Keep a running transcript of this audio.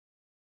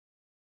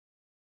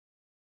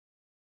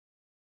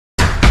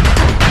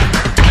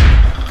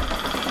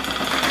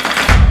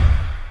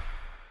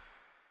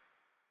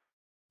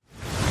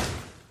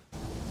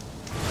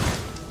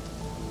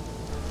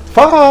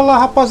Fala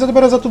rapaziada,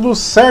 beleza? Tudo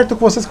certo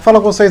com vocês? Que fala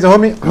com vocês, é o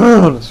Homem.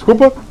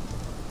 Desculpa.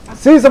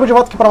 Sim, estamos de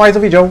volta aqui para mais um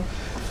vídeo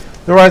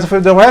do Rise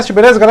of the West,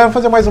 beleza galera? Vamos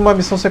fazer mais uma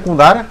missão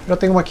secundária. Já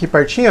tem uma aqui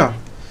pertinho, ó.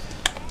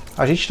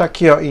 A gente tá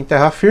aqui, ó, em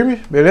terra firme,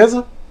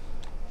 beleza?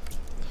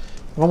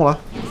 Vamos lá,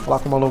 vou falar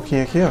com o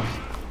maluquinho aqui, ó.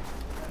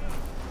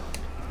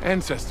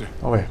 Ancestor,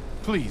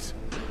 please.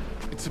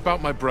 It's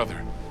about my brother.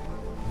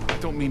 I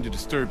don't mean to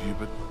disturb you,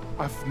 but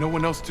I've no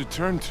one else to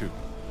turn to.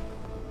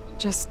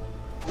 Just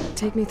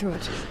take me through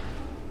it.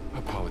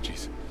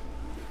 Apologies.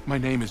 My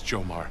name is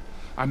Jomar.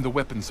 I'm the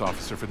weapons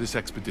officer for this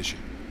expedition.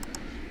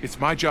 It's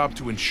my job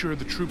to ensure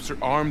the troops are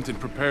armed and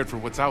prepared for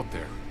what's out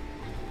there.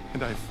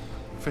 And I've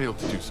failed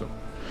to do so.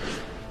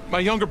 My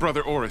younger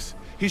brother, Oris,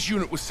 his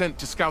unit was sent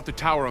to scout the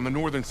tower on the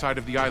northern side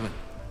of the island.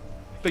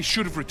 They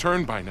should have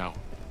returned by now.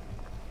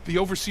 The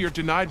Overseer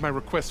denied my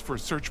request for a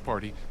search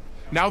party.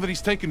 Now that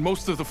he's taken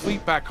most of the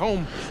fleet back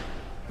home,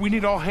 we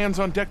need all hands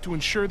on deck to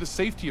ensure the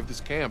safety of this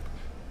camp.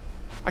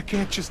 I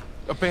can't just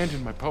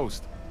abandon my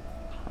post.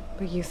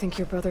 But you think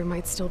your brother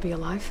might still be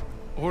alive?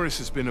 Oris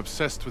has been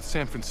obsessed with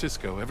San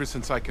Francisco ever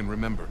since I can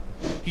remember.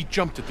 He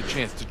jumped at the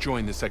chance to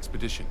join this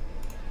expedition.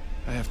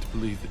 I have to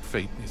believe that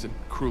fate isn't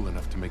cruel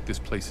enough to make this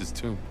place his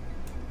tomb.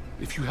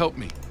 If you help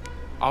me,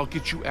 I'll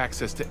get you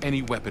access to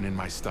any weapon in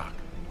my stock.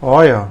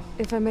 Oh yeah.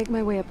 If I make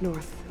my way up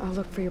north, I'll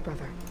look for your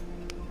brother.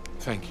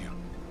 Thank you.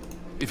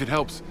 If it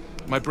helps,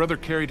 my brother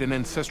carried an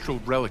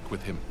ancestral relic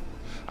with him.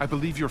 I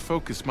believe your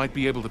focus might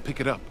be able to pick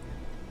it up.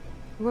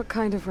 What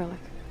kind of relic?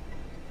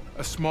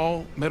 A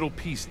small metal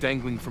piece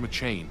dangling from a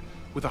chain,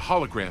 with a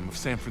hologram of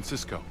San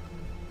Francisco.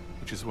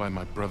 Which is why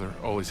my brother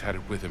always had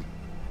it with him.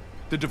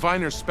 The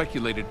diviners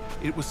speculated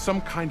it was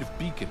some kind of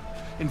beacon,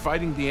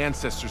 inviting the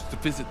ancestors to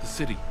visit the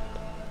city.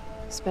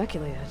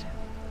 Speculated?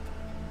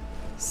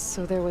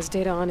 So there was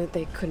data on it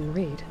they couldn't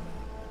read?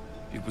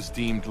 It was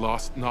deemed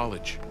lost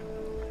knowledge.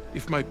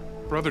 If my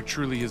brother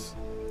truly is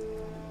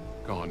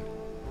gone,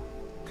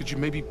 could you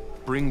maybe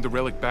bring the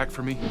relic back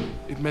for me?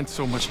 It meant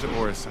so much to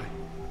Oris.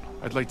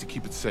 I'd like to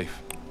keep it safe.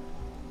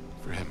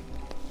 For him.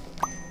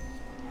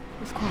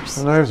 Of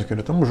course. Beleza,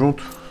 querido, tamo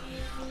junto.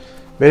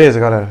 Beleza,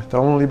 galera.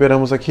 Então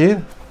liberamos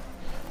aqui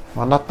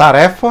uma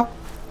tarefa.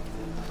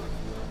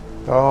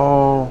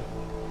 Então,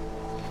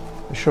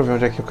 deixa eu ver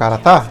onde é que o cara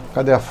tá.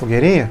 Cadê a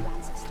fogueirinha?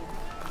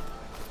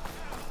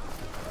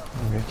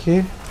 Vamos ver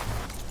aqui.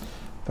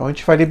 Então a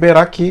gente vai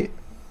liberar aqui.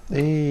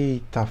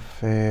 Eita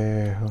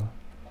ferro.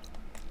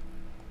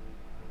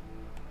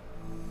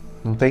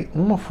 Não tem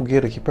uma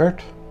fogueira aqui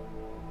perto?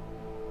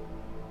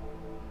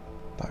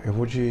 Tá, eu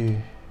vou de...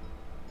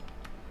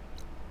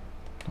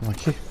 Vamos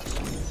aqui.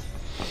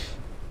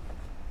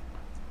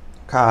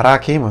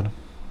 Caraca, hein, mano.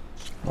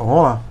 Bom,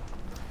 vamos lá.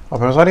 Ó,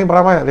 pelo menos vai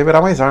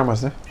liberar mais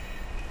armas, né?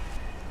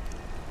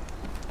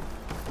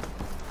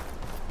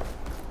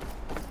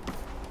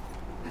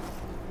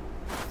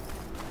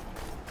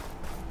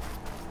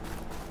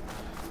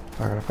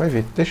 Agora vai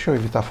ver. Deixa eu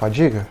evitar a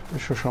fadiga.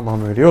 Deixa eu chamar o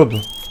meu Eriodo.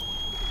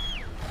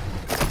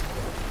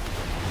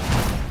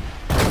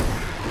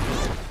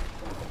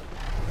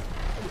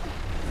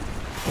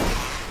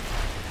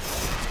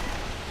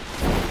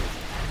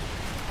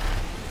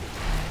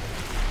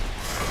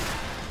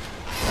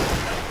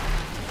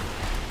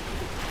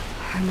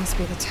 It must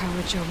be the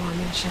tower Jomar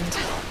mentioned.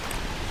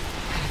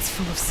 And it's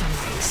full of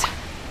sunrays.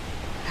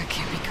 That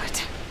can't be good.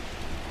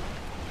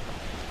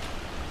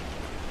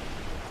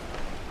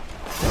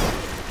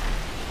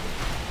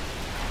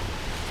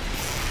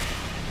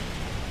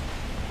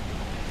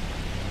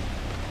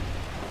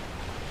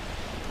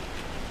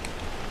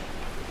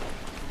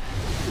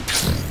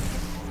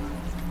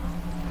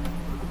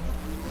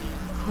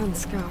 One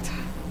scout.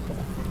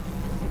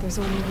 But there's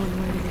only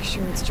one way to be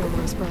sure it's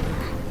Jomar's brother.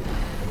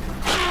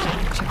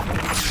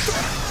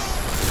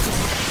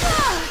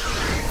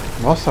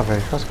 Nossa,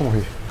 velho, quase que eu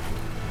morri.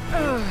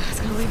 It's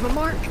gonna leave a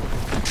mark.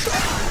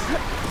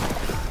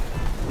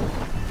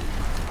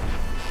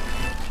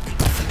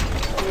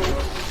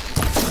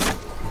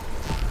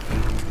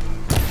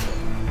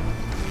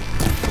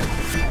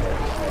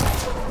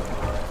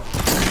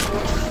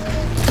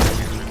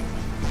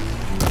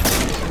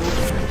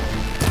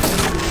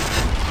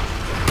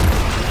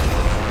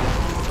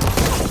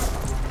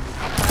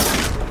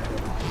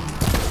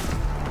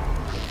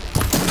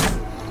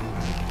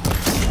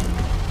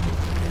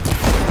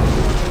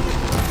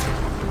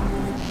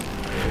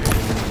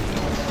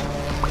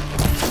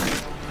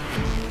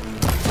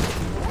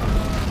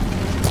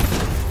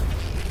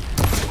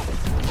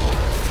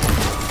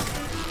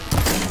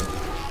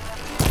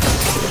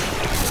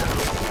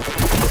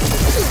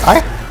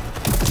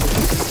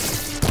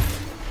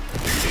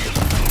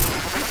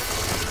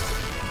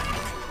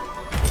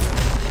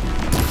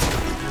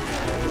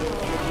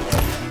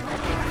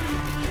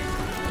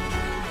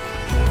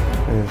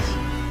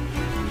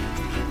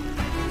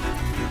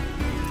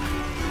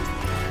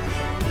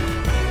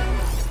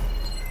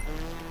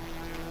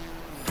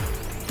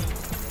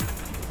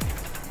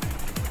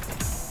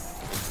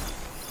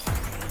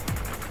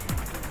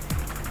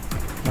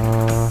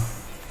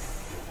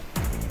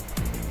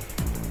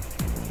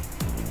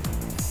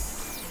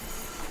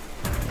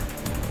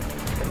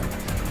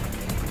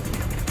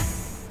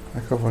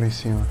 Como é que eu vou lá em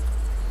cima?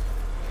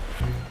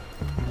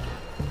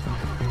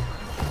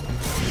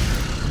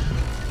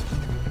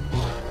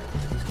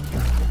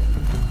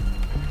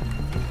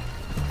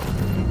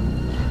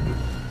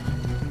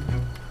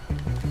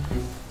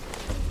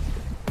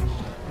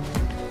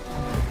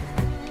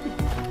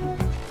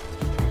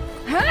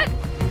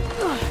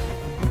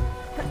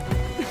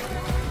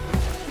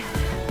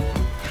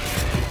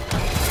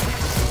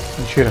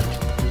 Mentira.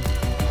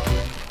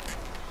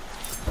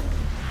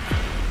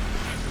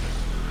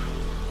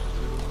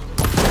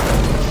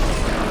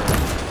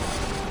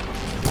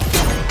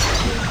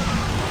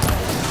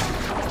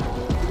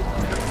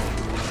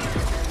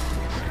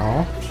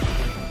 Ó.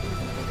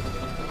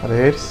 Olha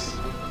eles.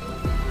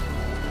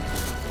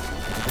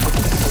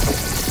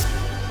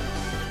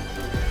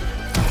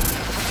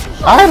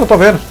 Ai, não tô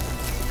vendo.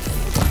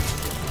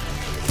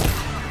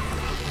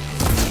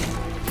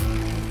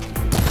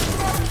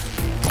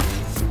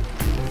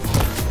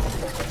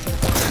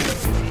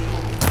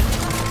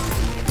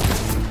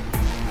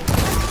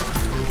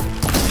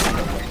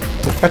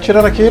 Fica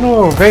atirando aqui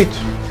no vento.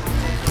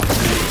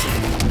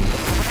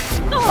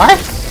 Ai!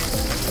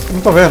 Não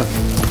tô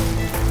vendo.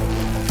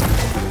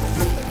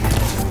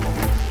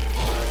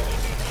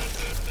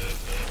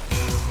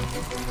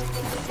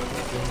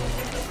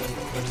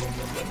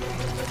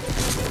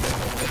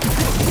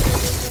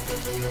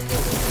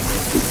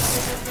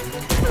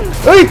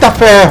 Eita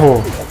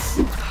ferro!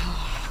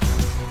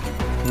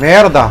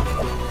 Merda!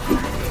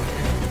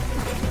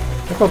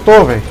 Onde é que eu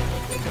tô, velho?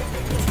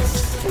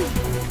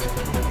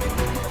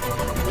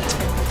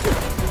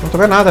 Não tô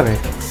vendo nada, velho.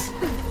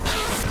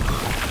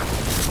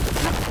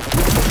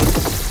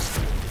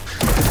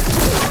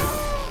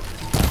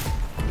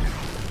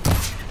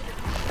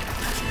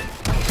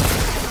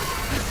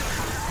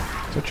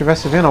 Se eu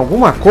tivesse vendo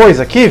alguma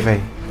coisa aqui,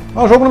 velho.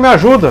 O jogo não me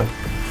ajuda.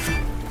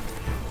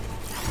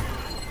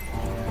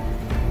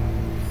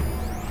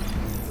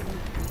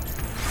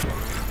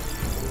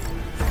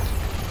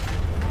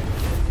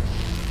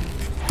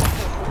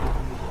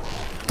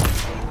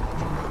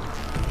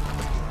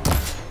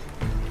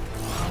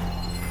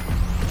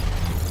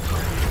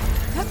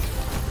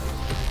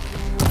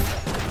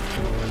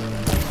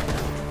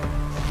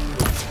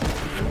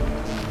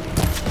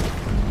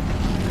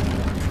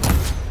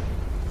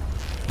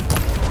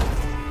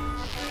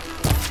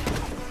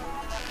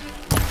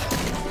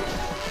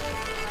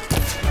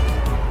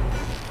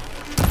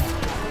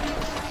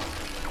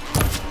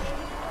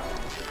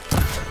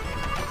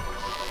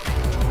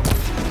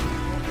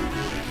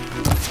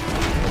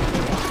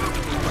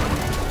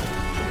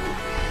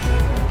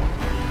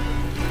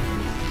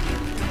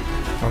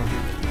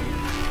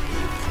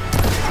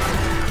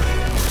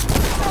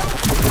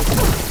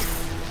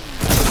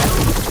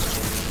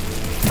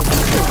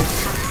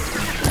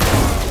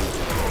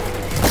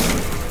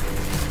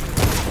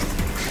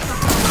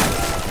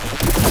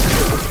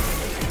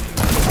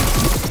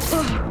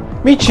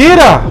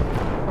 Mentira!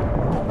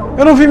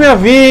 Eu não vi minha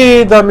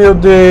vida, meu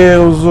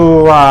Deus!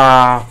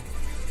 Ah!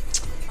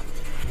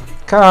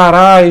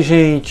 Carai,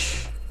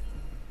 gente!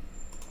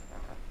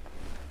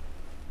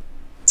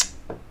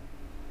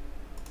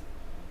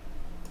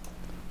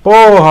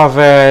 Porra,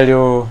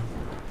 velho!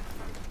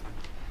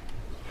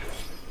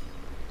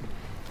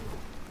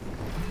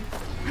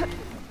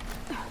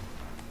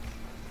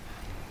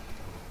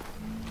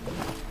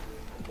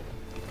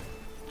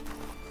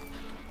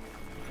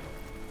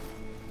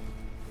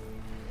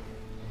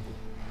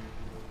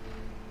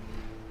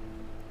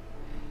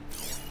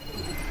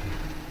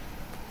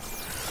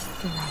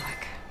 The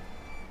relic.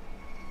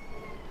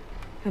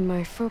 And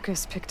my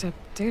focus picked up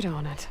data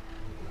on it.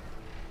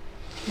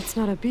 It's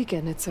not a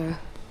beacon, it's a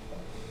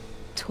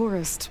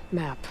tourist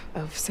map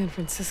of San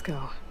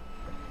Francisco.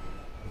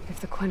 If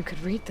the Quen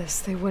could read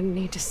this, they wouldn't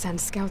need to send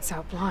scouts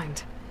out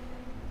blind.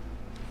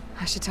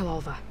 I should tell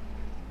Alva.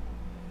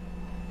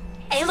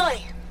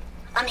 Aloy,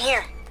 I'm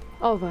here.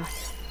 Alva,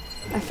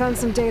 I found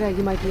some data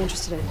you might be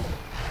interested in.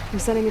 I'm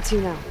sending it to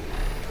you now.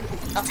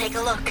 I'll take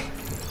a look.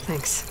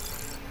 Thanks.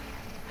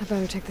 I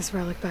better take this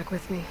relic back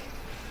with me.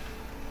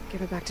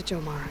 Give it back to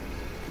Jomar.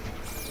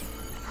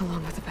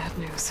 Along with the bad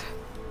news.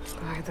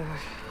 By the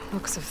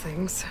looks of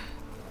things,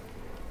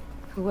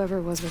 whoever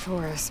was with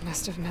Horus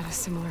must have met a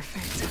similar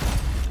fate.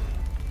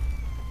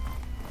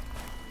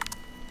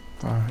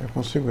 Tá, eu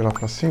consigo ir lá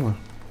pra cima?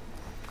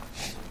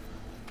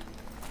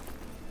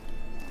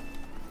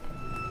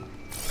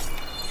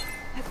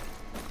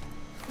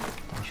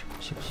 Tá, acho que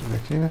consigo subir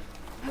aqui, né?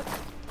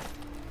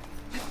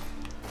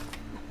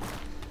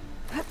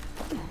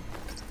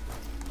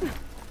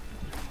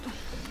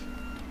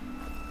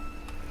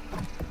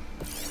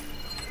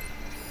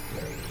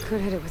 Could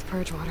hit it with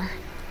purge water.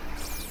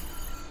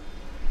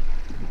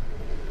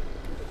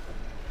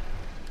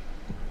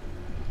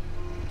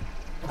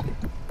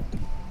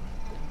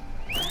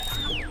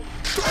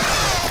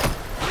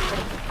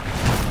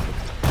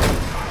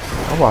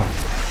 Vamos lá.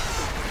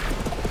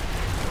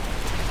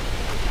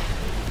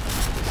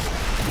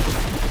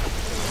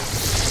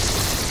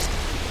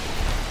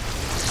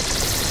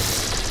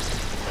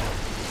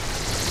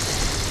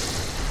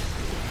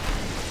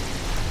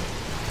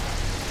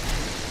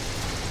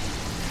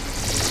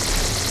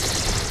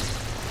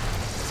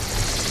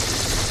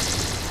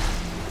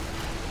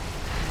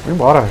 Vem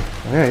embora, velho.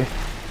 Vem aí.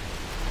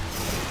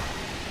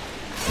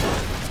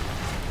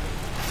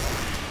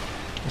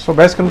 Se eu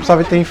soubesse que eu não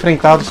precisava ter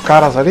enfrentado os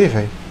caras ali,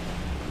 velho.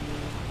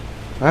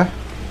 Né?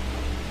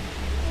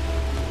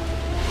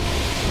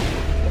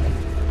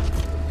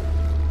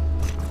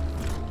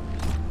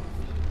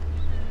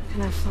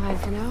 Can I fly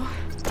for now?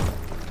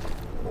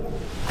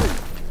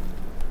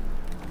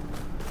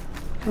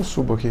 Eu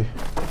subo aqui.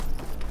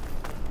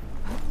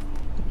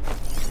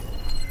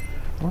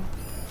 Ó.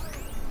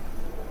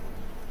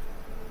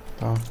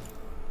 Tá.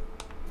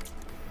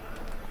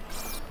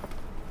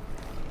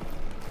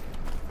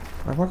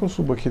 Mas como é que eu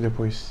subo aqui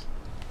depois?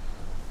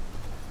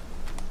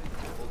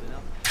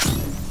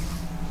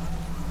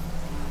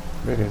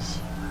 Beleza.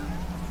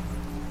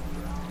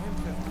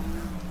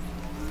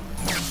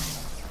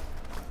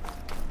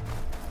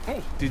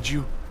 Hey, did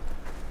you?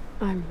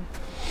 I'm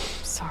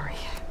sorry.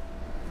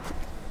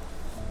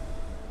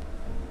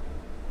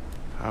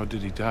 How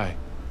did he die?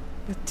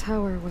 The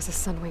tower was a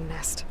sunwing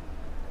nest.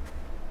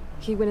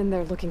 He went in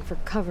there looking for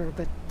cover,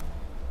 but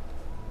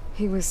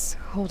he was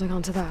holding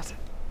on to that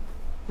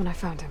when I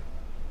found him.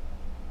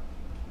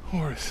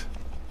 Horace.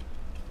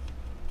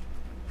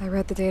 I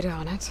read the data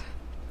on it.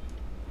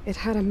 It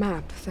had a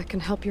map that can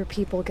help your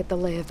people get the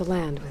lay of the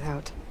land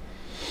without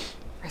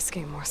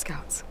risking more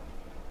scouts.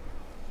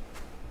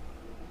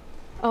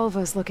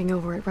 Alva's looking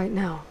over it right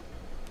now.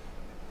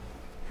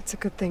 It's a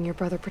good thing your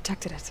brother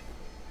protected it.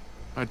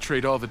 I'd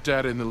trade all the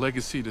data in the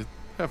legacy to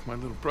have my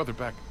little brother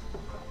back.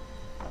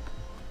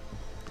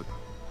 But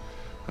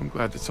I'm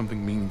glad that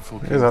something meaningful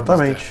came from his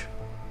Exatamente. death.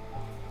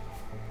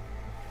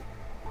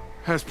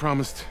 As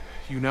promised,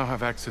 you now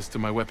have access to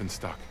my weapon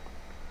stock.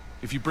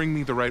 If you bring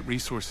me the right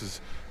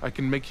resources, I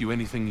can make you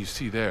anything you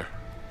see there.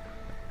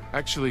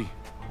 Actually,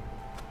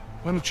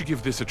 why don't you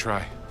give this a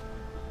try?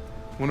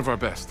 One of our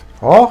best.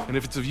 Ó. And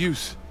if it's of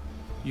use,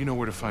 you know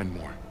where to find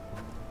more.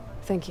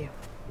 Thank you.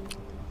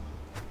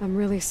 I'm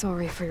really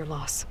sorry for your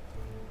loss.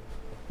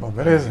 Bom,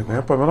 beleza.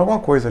 Ganhou pelo menos alguma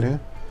coisa ali, né?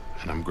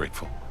 And I'm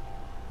grateful.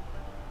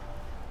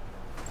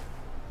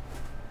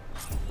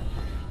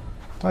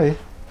 Tá aí.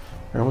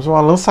 Ganhamos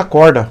uma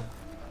lança-corda.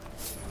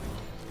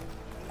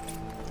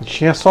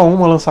 Tinha só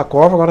uma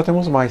lança-corda, agora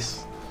temos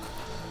mais.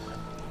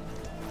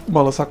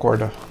 Uma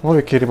lança-corda. Vamos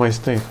ver o que ele mais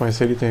tem.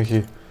 Mas ele tem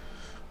aqui.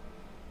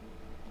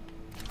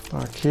 Tá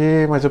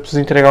aqui, mas eu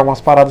preciso entregar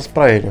umas paradas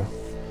pra ele,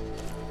 ó.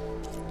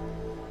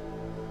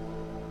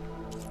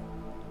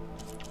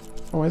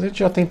 Bom, mas a gente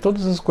já tem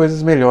todas as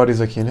coisas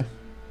melhores aqui, né?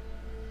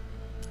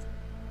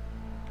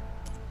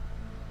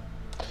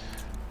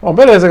 Bom,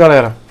 beleza,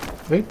 galera.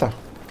 Eita.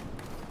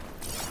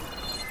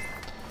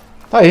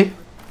 Tá aí.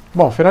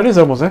 Bom,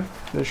 finalizamos, né?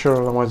 Deixa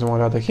eu dar mais uma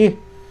olhada aqui.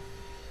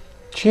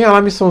 Tinha lá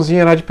a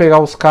missãozinha lá de pegar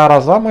os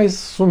caras lá, mas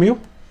sumiu.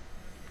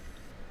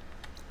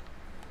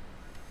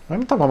 Mas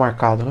não tava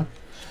marcado, né?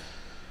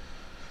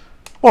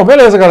 Bom,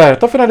 beleza, galera.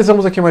 Então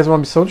finalizamos aqui mais uma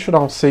missão. Deixa eu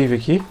dar um save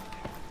aqui.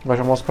 Eu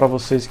já mostro pra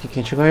vocês que a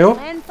gente ganhou.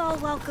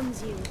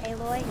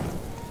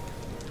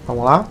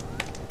 Vamos lá.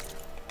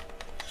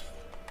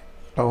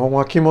 Então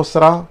vamos aqui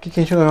mostrar o que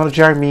a gente ganhou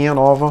de arminha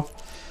nova.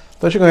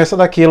 Então a gente ganhou essa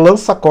daqui,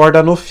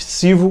 LANÇA-CORDA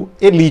NOCIVO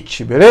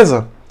Elite,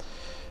 beleza?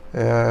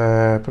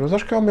 Pelo menos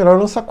acho que é o melhor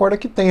lança-corda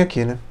que tem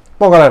aqui, né?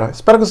 Bom, galera,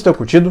 espero que vocês tenham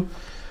curtido.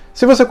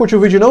 Se você curtiu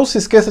o vídeo, não se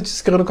esqueça de se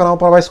inscrever no canal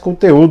para mais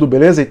conteúdo,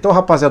 beleza? Então,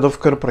 rapaziada, eu vou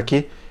ficando por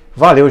aqui.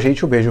 Valeu,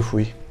 gente, um beijo,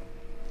 fui.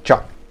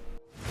 Tchau.